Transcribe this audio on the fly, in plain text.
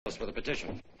office for the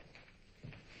petition.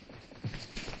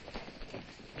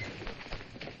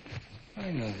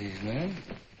 I know these men.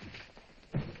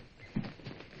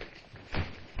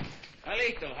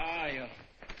 Alito, how are you?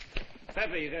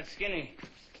 Pepe, you got skinny.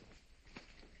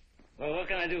 Well, what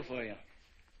can I do for you?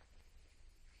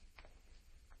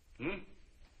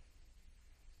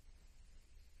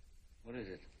 What is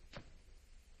it?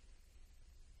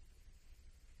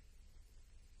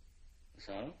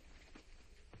 So?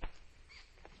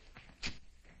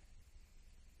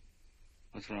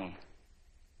 What's wrong?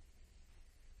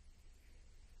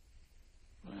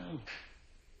 Well...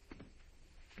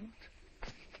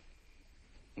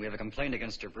 We have a complaint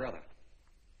against your brother.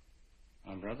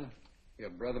 Our brother?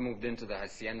 Your brother moved into the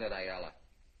Hacienda de Ayala.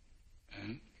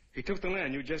 Hmm? He took the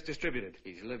land you just distributed.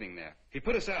 He's living there. He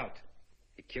put us out.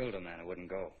 He killed a man who wouldn't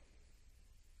go.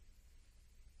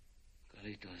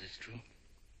 Carlito, is this true?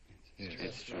 Yes,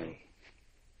 it's true.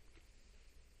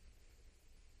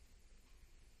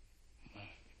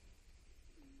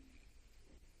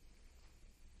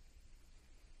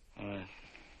 All right.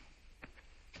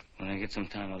 When I get some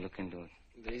time, I'll look into it.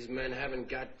 These men haven't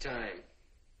got time.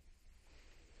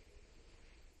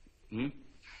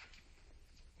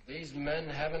 These men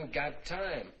haven't got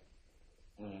time.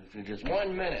 Well, if you just...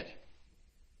 1 minute.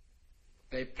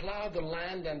 They plowed the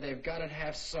land and they've got it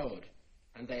half sowed.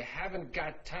 And they haven't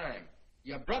got time.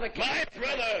 Your brother... My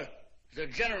brother is a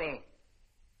general.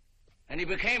 And he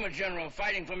became a general,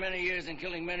 fighting for many years and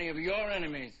killing many of your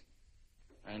enemies.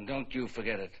 And don't you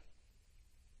forget it.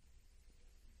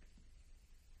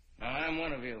 Now, I'm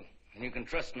one of you, and you can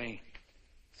trust me.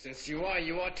 Since you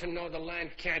ought to know the land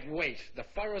can't wait. The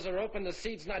furrows are open, the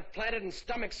seed's not planted, and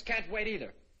stomachs can't wait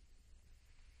either.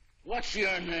 What's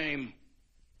your name?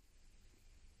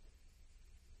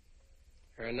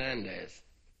 Hernandez.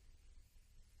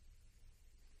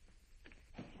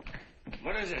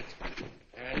 What is it?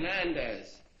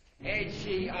 Hernandez.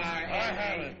 H-E-R-N-A... I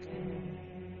have it.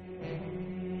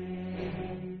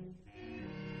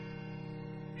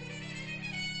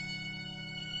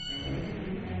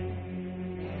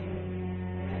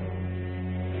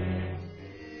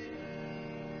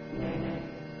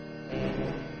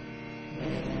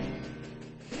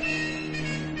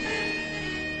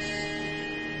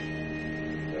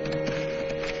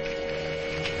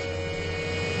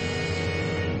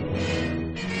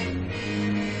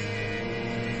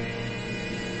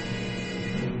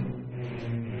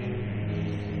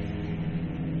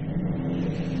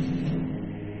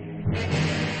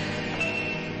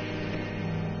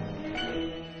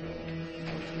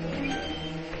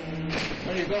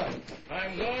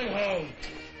 I'm going home.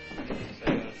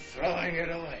 So you're throwing it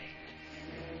away.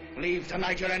 Leave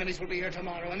tonight, your enemies will be here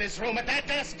tomorrow in this room at that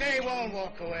desk. They won't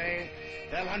walk away.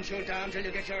 They'll hunt you down till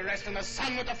you get your rest in the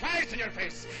sun with the flies in your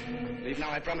face. Leave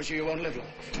now, I promise you, you won't live long.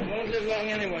 You won't live long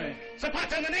anyway.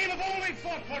 Zapata, in the name of all we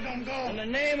fought for, don't go. In the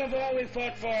name of all we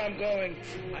fought for, I'm going.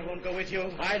 I won't go with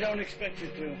you. I don't expect you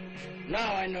to.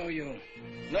 Now I know you.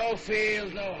 No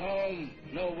field, no home,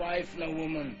 no wife, no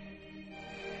woman.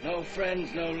 No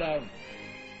friends, no love.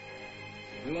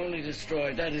 You only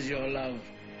destroyed, that is your love.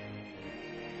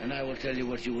 And I will tell you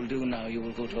what you will do now. You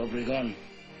will go to Obregon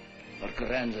or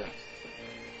Carranza.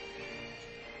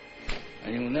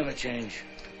 And you will never change.